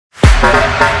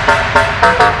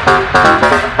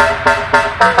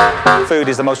Food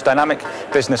is the most dynamic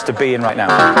business to be in right now.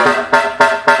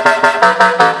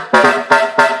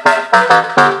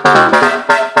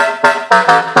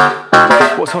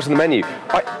 What's hot on the menu?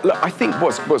 I think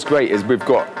what's great is we've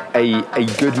got a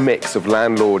good mix of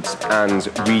landlords and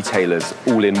retailers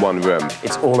all in one room.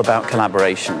 It's all about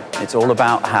collaboration. It's all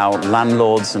about how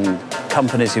landlords and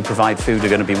companies who provide food are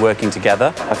going to be working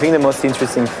together. I think the most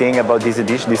interesting thing about this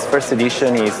edition, this first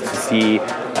edition, is to see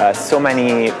so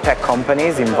many tech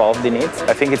companies involved in it.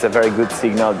 I think it's a very good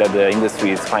signal that the industry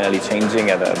is finally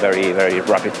changing at a very, very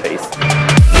rapid pace.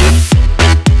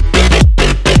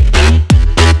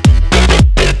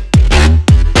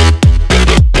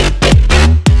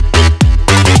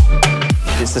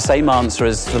 It's the same answer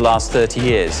as the last 30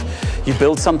 years. You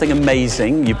build something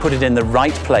amazing, you put it in the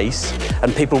right place,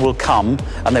 and people will come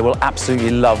and they will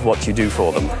absolutely love what you do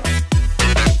for them.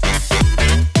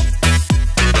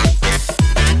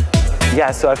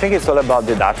 Yeah, so I think it's all about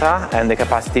the data and the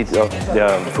capacity of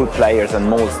the food players and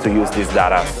malls to use this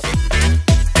data.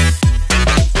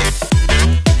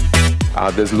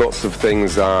 There's lots of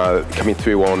things coming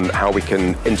through on how we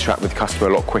can interact with the customer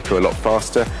a lot quicker, a lot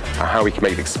faster, and how we can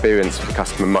make the experience for the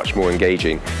customer much more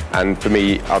engaging. And for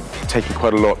me, I've taken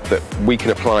quite a lot that we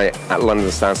can apply at London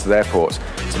Stansted Airport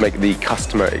to make the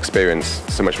customer experience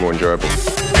so much more enjoyable.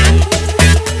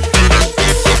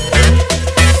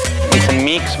 It's a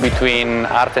mix between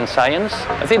art and science.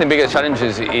 I think the biggest challenge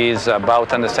is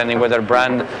about understanding whether a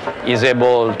brand is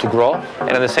able to grow,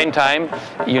 and at the same time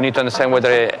you need to understand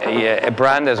whether a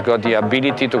brand has got the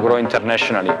ability to grow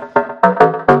internationally.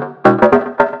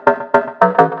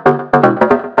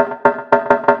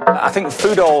 I think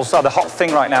food halls are the hot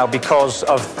thing right now because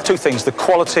of two things: the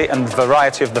quality and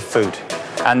variety of the food.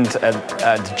 And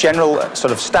the general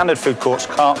sort of standard food courts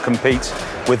can't compete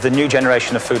with the new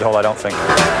generation of food hall, I don't think.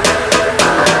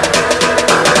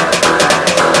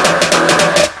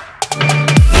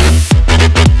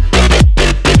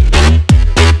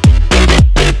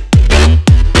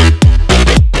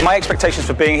 My expectations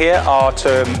for being here are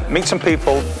to meet some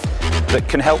people that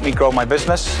can help me grow my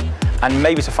business, and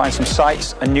maybe to find some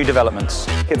sites and new developments.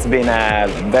 It's been a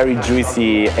very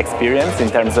juicy experience in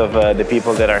terms of the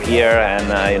people that are here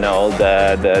and you know, all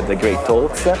the great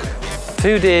talks.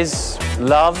 Food is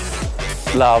love,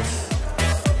 love,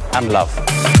 and love.